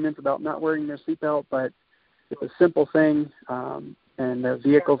of arguments about not wearing their seatbelt, but it's a simple thing, and the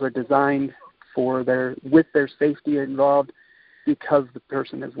vehicles are designed with their safety involved because the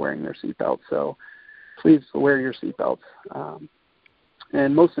person is wearing their seatbelt. So please wear your seatbelts.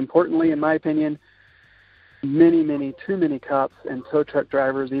 And most importantly, in my opinion, too many cops and tow truck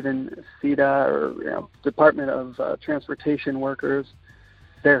drivers, even CDA or Department of Transportation workers,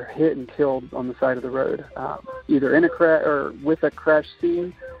 they're hit and killed on the side of the road, either in a crash or with a crash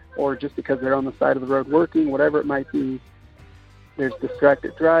scene, or just because they're on the side of the road working, whatever it might be. There's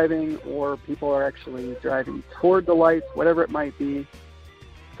distracted driving, or people are actually driving toward the lights, whatever it might be.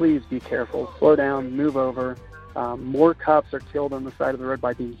 Please be careful. Slow down, move over. More cops are killed on the side of the road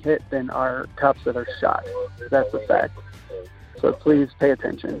by being hit than are cops that are shot. That's a fact. So please pay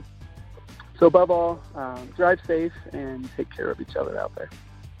attention. So above all, drive safe and take care of each other out there.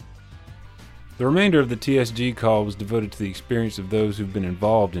 The remainder of the TSG call was devoted to the experience of those who've been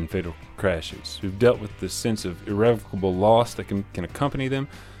involved in fatal crashes, who've dealt with the sense of irrevocable loss that can accompany them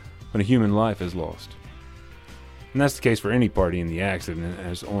when a human life is lost. And that's the case for any party in the accident,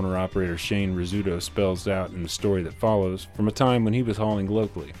 as owner-operator Shane Rizzuto spells out in the story that follows from a time when he was hauling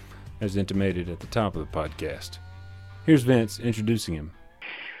locally, as intimated at the top of the podcast. Here's Vince introducing him.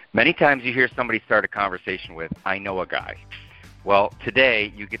 Many times you hear somebody start a conversation with, "I know a guy." Well,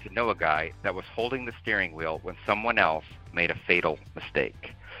 today you get to know a guy that was holding the steering wheel when someone else made a fatal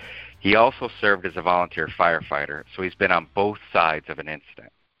mistake. He also served as a volunteer firefighter, so he's been on both sides of an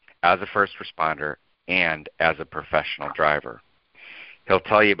incident, as a first responder and as a professional driver. He'll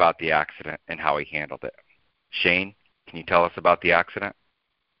tell you about the accident and how he handled it. Shane, can you tell us about the accident?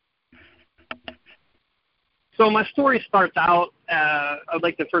 So my story starts out, I'd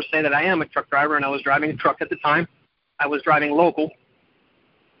like to first say that I am a truck driver, and I was driving a truck at the time. I was driving local.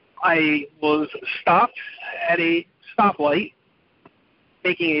 I was stopped at a stoplight,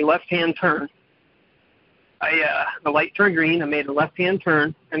 making a left-hand turn. The light turned green. I made a left-hand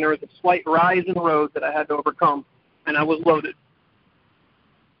turn, and there was a slight rise in the road that I had to overcome, and I was loaded.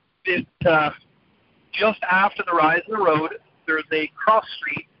 Just after the rise in the road, there was a cross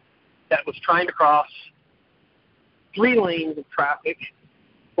street that was trying to cross 3 lanes of traffic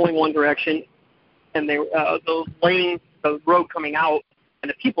going one direction, and the road coming out, and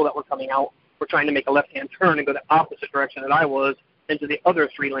the people that were coming out were trying to make a left-hand turn and go the opposite direction that I was into the other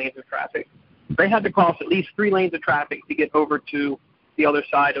 3 lanes of traffic. They had to cross at least 3 lanes of traffic to get over to the other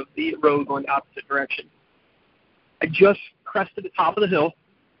side of the road going the opposite direction. I just crested the top of the hill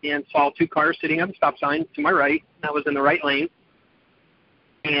and saw 2 cars sitting at the stop sign to my right. I was in the right lane.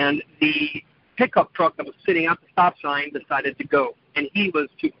 And the pickup truck that was sitting at the stop sign decided to go, and he was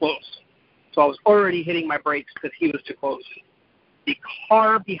too close. So I was already hitting my brakes because he was too close. The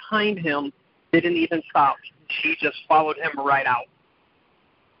car behind him didn't even stop. She just followed him right out.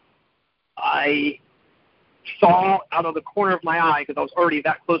 I saw out of the corner of my eye, because I was already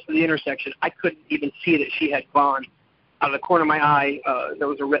that close to the intersection, I couldn't even see that she had gone. Out of the corner of my eye, it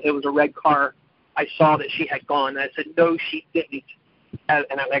was a red car. I saw that she had gone. And I said, no, she didn't. And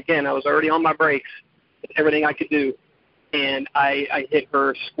again, I was already on my brakes, with everything I could do. And I hit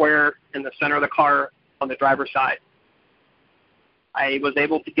her square in the center of the car on the driver's side. I was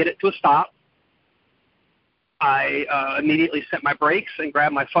able to get it to a stop. I immediately set my brakes and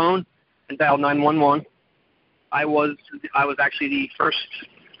grabbed my phone and dialed 911. I was actually the first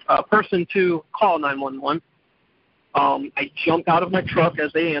person to call 911. I jumped out of my truck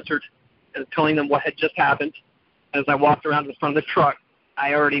as they answered and telling them what had just happened. As I walked around in front of the truck,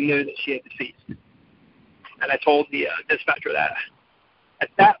 I already knew that she had deceased. And I told the dispatcher that. At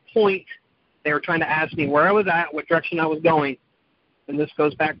that point, they were trying to ask me where I was at, what direction I was going. And this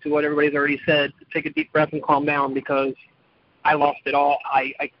goes back to what everybody's already said, to take a deep breath and calm down, because I lost it all.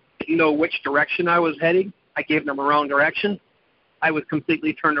 I didn't know which direction I was heading. I gave them the wrong direction. I was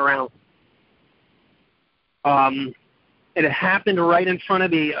completely turned around. It had happened right in front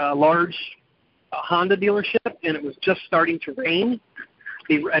of a large Honda dealership, and it was just starting to rain.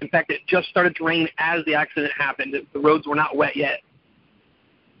 In fact, it just started to rain as the accident happened. The roads were not wet yet.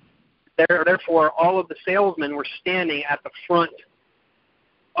 Therefore, all of the salesmen were standing at the front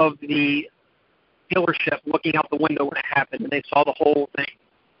of the dealership looking out the window when it happened, and they saw the whole thing.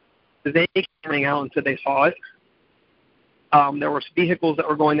 They came out and said they saw it. There were vehicles that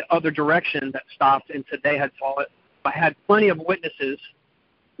were going the other direction that stopped and said they had saw it. I had plenty of witnesses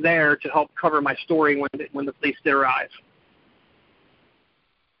there to help cover my story when the police did arrive.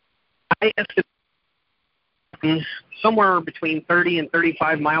 I estimated somewhere between 30 and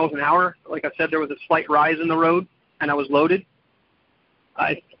 35 miles an hour. Like I said, there was a slight rise in the road, and I was loaded.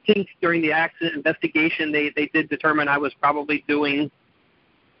 I think during the accident investigation, they did determine I was probably doing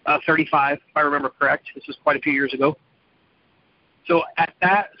 35, if I remember correct. This was quite a few years ago. So at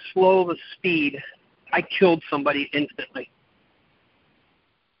that slow of a speed, I killed somebody instantly.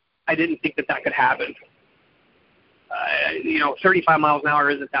 I didn't think that could happen. 35 miles an hour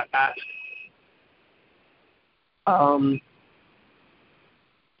isn't that fast.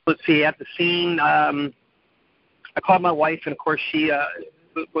 Let's see, at the scene, I called my wife, and of course she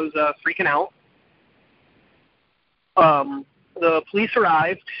was freaking out. The police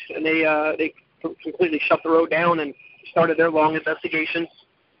arrived, and they completely shut the road down and started their long investigation.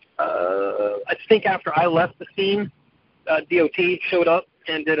 I think after I left the scene, DOT showed up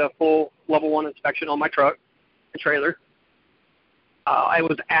and did a full level 1 inspection on my truck and trailer. I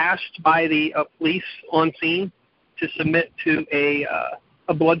was asked by the police on scene to submit to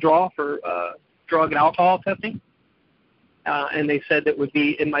a blood draw for drug and alcohol testing. And they said it would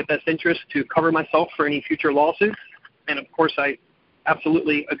be in my best interest to cover myself for any future lawsuits. And, of course, I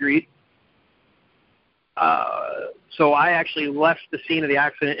absolutely agreed. So I actually left the scene of the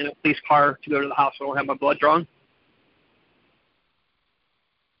accident in a police car to go to the hospital and have my blood drawn.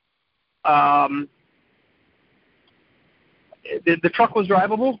 The truck was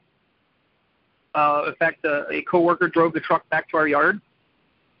drivable. In fact, a coworker drove the truck back to our yard.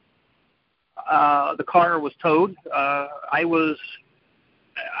 The car was towed. I was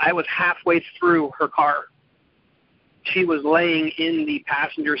halfway through her car. She was laying in the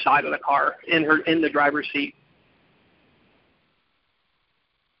passenger side of the car, in the driver's seat.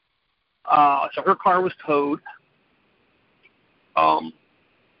 So her car was towed.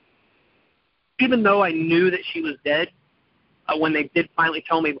 Even though I knew that she was dead, when they did finally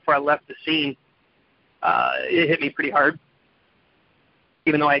tell me before I left the scene, it hit me pretty hard.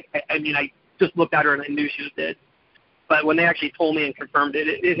 Even though I just looked at her and I knew she was dead. But when they actually told me and confirmed it,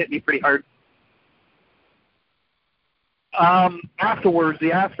 it hit me pretty hard. Afterwards,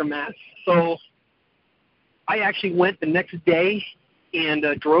 the aftermath. So I actually went the next day and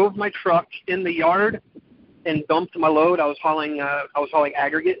drove my truck in the yard and dumped my load. I was hauling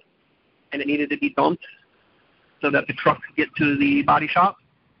aggregate, and it needed to be dumped so that the truck could get to the body shop.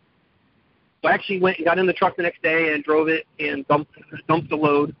 So I actually went and got in the truck the next day and drove it and dumped the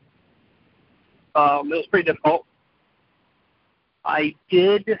load. It was pretty difficult. I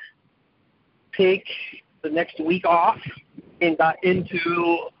did take the next week off and got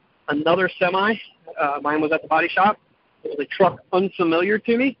into another semi. Mine was at the body shop. It was a truck unfamiliar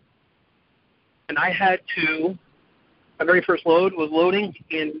to me. And I had to, my very first load was loading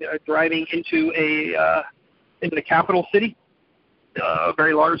and driving into the capital city, a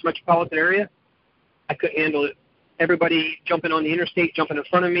very large metropolitan area. I couldn't handle it. Everybody jumping on the interstate, jumping in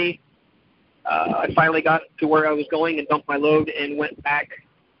front of me. I finally got to where I was going and dumped my load and went back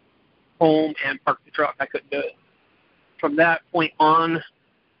home and parked the truck. I couldn't do it. From that point on,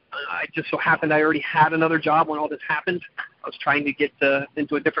 I just so happened I already had another job when all this happened. I was trying to get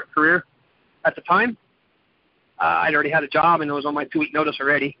into a different career at the time. I'd already had a job and I was on my 2-week notice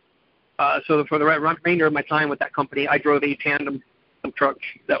already. So for the remainder of my time with that company, I drove a tandem truck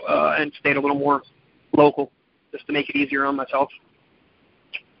and stayed a little more local just to make it easier on myself.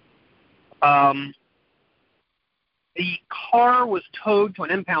 The car was towed to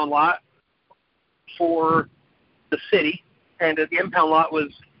an impound lot for the city, and the impound lot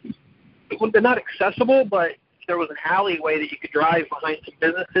was not accessible, but there was an alleyway that you could drive behind some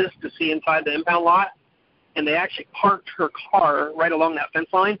businesses to see inside the impound lot, and they actually parked her car right along that fence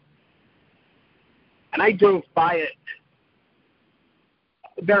line. And I drove by it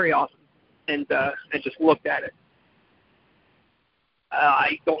very often and just looked at it.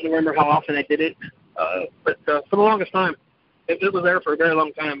 I don't remember how often I did it, but for the longest time, it was there for a very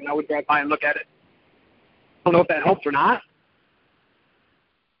long time, and I would drive by and look at it. I don't know if that helps or not.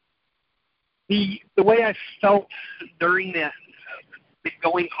 The way I felt during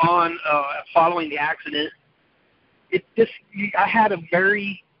going on following the accident, I had a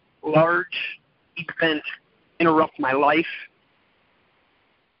very large event interrupt my life,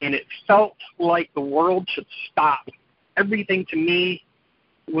 and it felt like the world should stop. Everything to me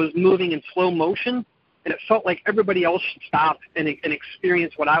was moving in slow motion, and it felt like everybody else should stop and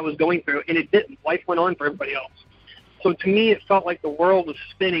experience what I was going through, and it didn't. Life went on for everybody else. So to me, it felt like the world was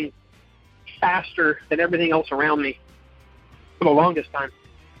spinning faster than everything else around me for the longest time.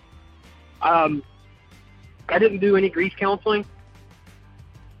 I didn't do any grief counseling.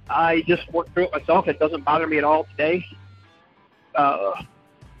 I just worked through it myself. It doesn't bother me at all today. I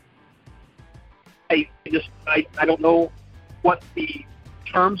don't know what the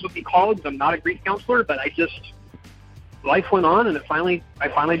terms would be called because I'm not a grief counselor, but life went on, and I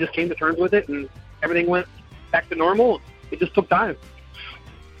finally just came to terms with it, and everything went back to normal. It just took time.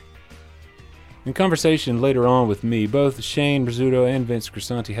 In conversation later on with me, both Shane Rizzuto and Vince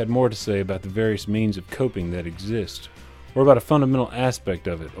Crisanti had more to say about the various means of coping that exist, or about a fundamental aspect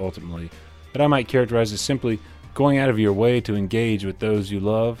of it, ultimately, that I might characterize as simply going out of your way to engage with those you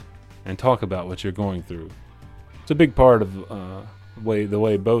love and talk about what you're going through. It's a big part of the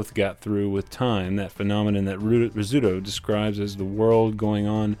way both got through with time, that phenomenon that Rizzuto describes as the world going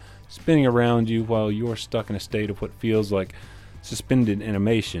on, spinning around you while you're stuck in a state of what feels like suspended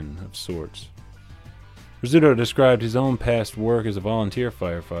animation of sorts. Rizzuto described his own past work as a volunteer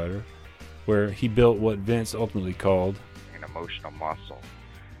firefighter, where he built what Vince ultimately called an emotional muscle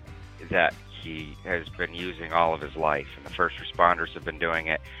that he has been using all of his life, and the first responders have been doing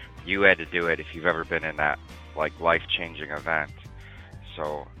it. You had to do it if you've ever been in that life-changing event.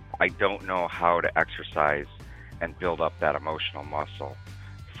 So I don't know how to exercise and build up that emotional muscle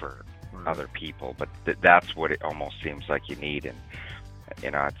for other people, but that's what it almost seems like you need. And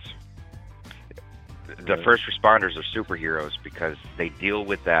it's the first responders are superheroes because they deal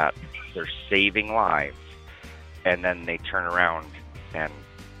with that. They're saving lives, and then they turn around and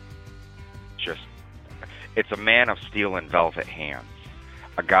it's a man of steel and velvet hands.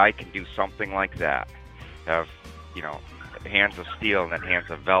 A guy can do something like that, have hands of steel and then hands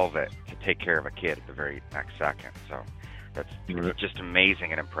of velvet to take care of a kid at the very next second. So that's just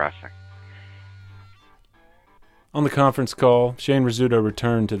amazing and impressive. On the conference call, Shane Rizzuto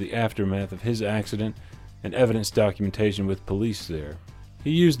returned to the aftermath of his accident and evidence documentation with police there.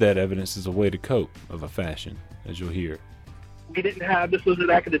 He used that evidence as a way to cope, of a fashion, as you'll hear. We didn't have, this was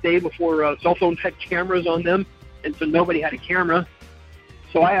back in the day before cell phones had cameras on them, and so nobody had a camera.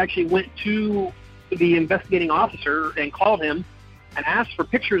 So I actually went to the investigating officer and called him and asked for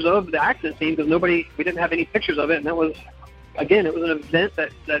pictures of the accident scene because we didn't have any pictures of it. And that was, again, it was an event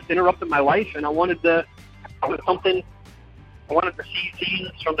that interrupted my life, and I wanted to see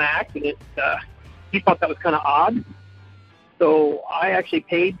scenes from the accident. He thought that was kind of odd. So I actually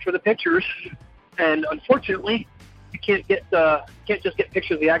paid for the pictures, and unfortunately, you can't just get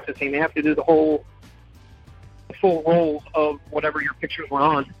pictures of the accident scene. They have to do the full roll of whatever your pictures were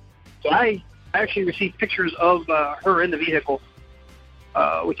on. So I actually received pictures of her in the vehicle,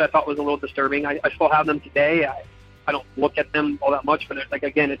 which I thought was a little disturbing. I still have them today. I don't look at them all that much, but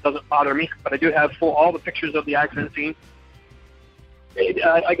again, it doesn't bother me. But I do have all the pictures of the accident scene.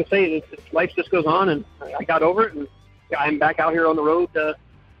 like I say, life just goes on, and I got over it, and I'm back out here on the road,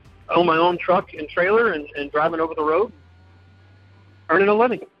 own my own truck and trailer, and driving over the road, earning a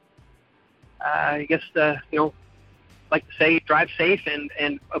living. I guess, like to say, drive safe,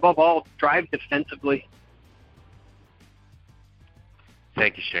 and above all, drive defensively.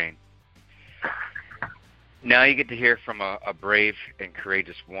 Thank you, Shane. Now you get to hear from a brave and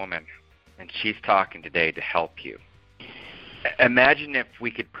courageous woman, and she's talking today to help you. Imagine if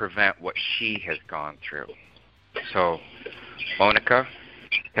we could prevent what she has gone through. So, Monica,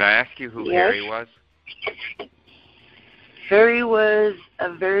 can I ask you who Yes. Harry was? Harry was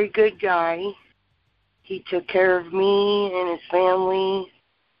a very good guy. He took care of me and his family.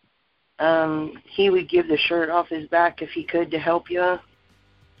 He would give the shirt off his back if he could to help you.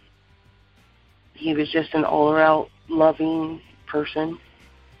 He was just an all-around loving person.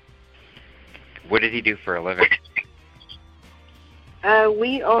 What did he do for a living?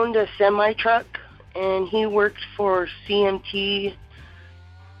 We owned a semi-truck, and he worked for CMT,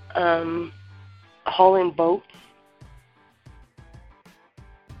 hauling boats.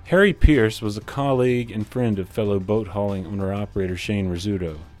 Harry Pierce was a colleague and friend of fellow boat hauling owner-operator Shane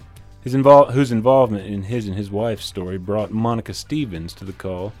Rizzuto, whose involvement in his and his wife's story brought Monica Stevens to the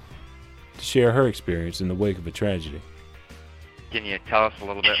call to share her experience in the wake of a tragedy. Can you tell us a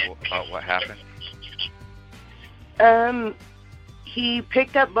little bit about what happened? He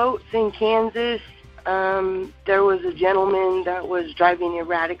picked up boats in Kansas. There was a gentleman that was driving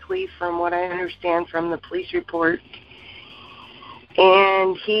erratically, from what I understand from the police report.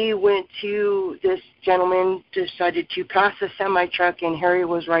 And he went to this gentleman, decided to pass a semi-truck, and Harry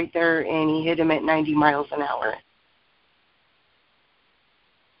was right there, and he hit him at 90 miles an hour.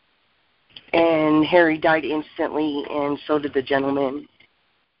 And Harry died instantly, and so did the gentleman.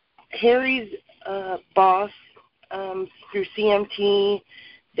 Harry's boss, through CMT,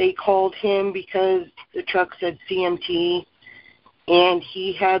 they called him because the truck said CMT, and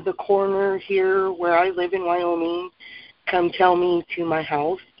he had the coroner here where I live in Wyoming come tell me to my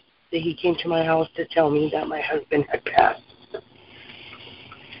house, that he came to my house to tell me that my husband had passed.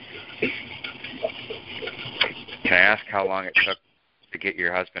 Can I ask how long it took to get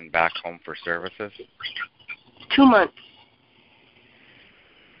your husband back home for services? 2 months.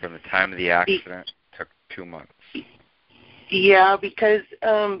 From the time of the accident, it took 2 months. Yeah, because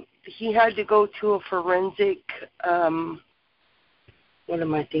he had to go to a forensic, what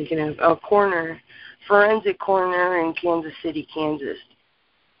am I thinking of? A forensic coroner in Kansas City, Kansas.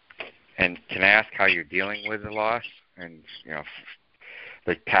 And can I ask how you're dealing with the loss? And,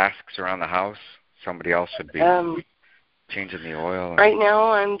 the tasks around the house, somebody else would be changing the oil. Right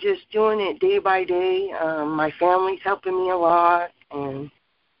now, I'm just doing it day by day. My family's helping me a lot, and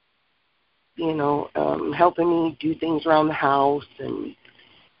helping me do things around the house and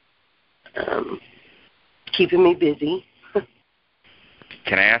keeping me busy.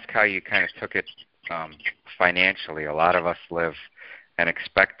 Can I ask how you kind of took it financially? A lot of us live and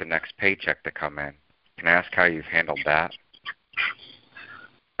expect the next paycheck to come in. Can I ask how you've handled that?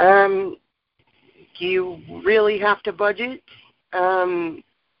 You really have to budget. A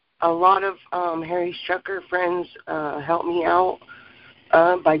lot of Harry's trucker friends help me out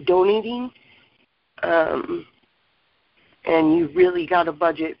by donating. And you really got to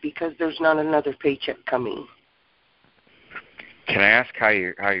budget because there's not another paycheck coming. Can I ask how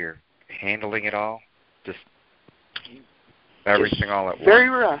you're handling it all? Just everything all at once? Very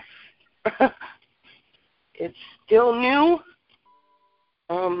rough. It's still new.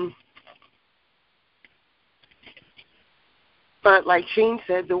 But like Shane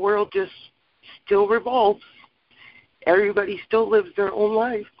said, the world just still revolves. Everybody still lives their own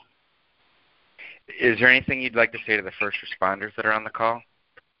life. Is there anything you'd like to say to the first responders that are on the call?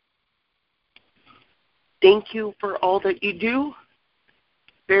 Thank you for all that you do.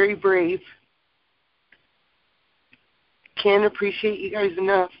 Very brave. Can't appreciate you guys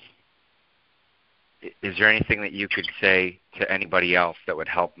enough. Is there anything that you could say to anybody else that would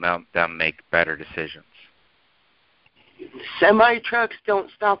help them make better decisions? Semi-trucks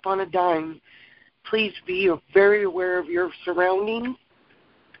don't stop on a dime. Please be very aware of your surroundings.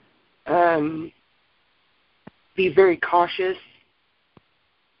 Be very cautious,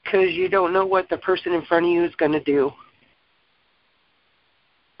 because you don't know what the person in front of you is going to do.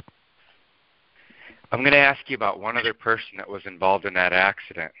 I'm going to ask you about one other person that was involved in that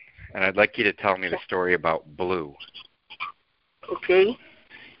accident, and I'd like you to tell me the story about Blue. Okay.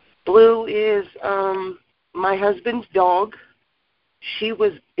 Blue is my husband's dog. She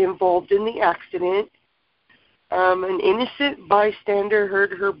was involved in the accident. An innocent bystander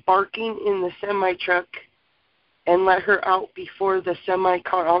heard her barking in the semi-truck and let her out before the semi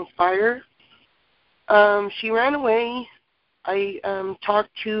caught on fire. She ran away. I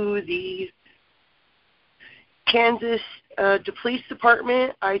talked to the Kansas the police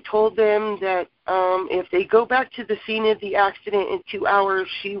department. I told them that if they go back to the scene of the accident in 2 hours,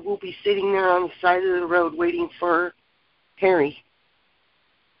 she will be sitting there on the side of the road waiting for Harry.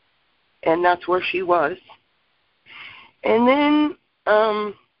 And that's where she was. And then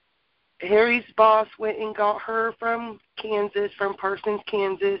Harry's boss went and got her from Kansas, from Parsons,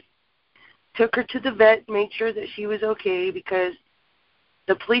 Kansas, took her to the vet, made sure that she was okay because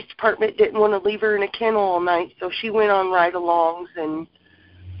the police department didn't want to leave her in a kennel all night, so she went on ride-alongs and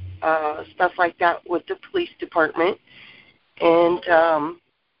stuff like that with the police department. And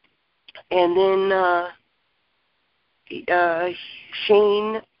then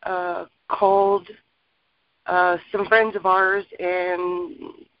Shane called some friends of ours, and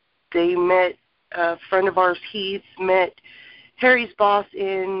they met, a friend of ours, Heath, met Harry's boss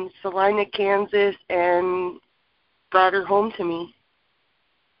in Salina, Kansas, and brought her home to me.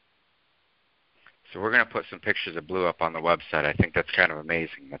 So we're going to put some pictures of Blue up on the website. I think that's kind of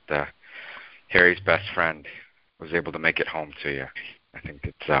amazing that Harry's best friend was able to make it home to you. I think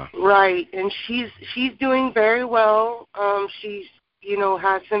it's right, and she's doing very well. She's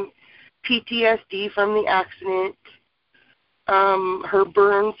has some PTSD from the accident. Her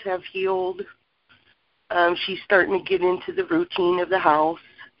burns have healed. She's starting to get into the routine of the house,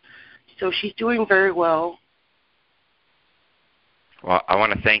 so she's doing very well. Well, I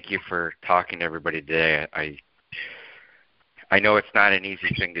want to thank you for talking to everybody today. I know it's not an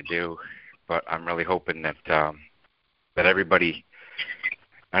easy thing to do, but I'm really hoping that that everybody,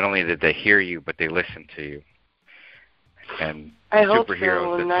 not only did they hear you, but they listened to you. And I hope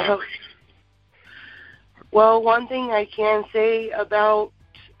superheroes so. And I hope. Well, one thing I can say about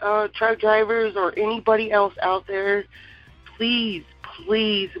truck drivers or anybody else out there, please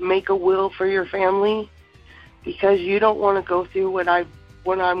make a will for your family, because you don't want to go through what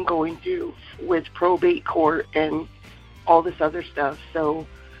I'm going through with probate court and all this other stuff. So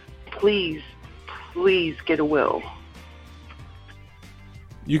please get a will.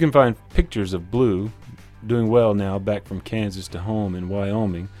 You can find pictures of Blue doing well now, back from Kansas to home in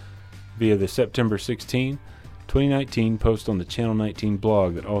Wyoming, via the September 16, 2019 post on the Channel 19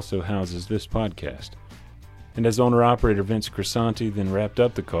 blog that also houses this podcast. And as owner-operator Vince Crisanti then wrapped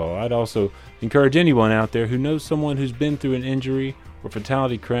up the call, I'd also encourage anyone out there who knows someone who's been through an injury or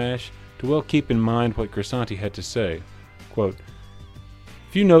fatality crash to well keep in mind what Crisanti had to say. Quote,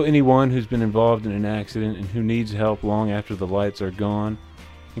 "If you know anyone who's been involved in an accident and who needs help long after the lights are gone,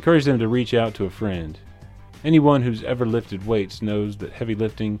 encourage them to reach out to a friend. Anyone who's ever lifted weights knows that heavy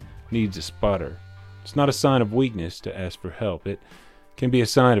lifting needs a spotter. It's not a sign of weakness to ask for help. It can be a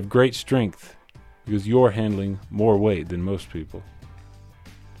sign of great strength, because you're handling more weight than most people."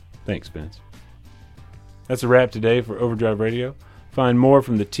 Thanks, Vince. That's a wrap today for Overdrive Radio. Find more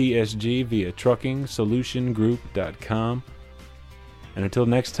from the TSG via truckingsolutiongroup.com. And until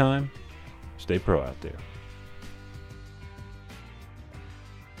next time, stay pro out there.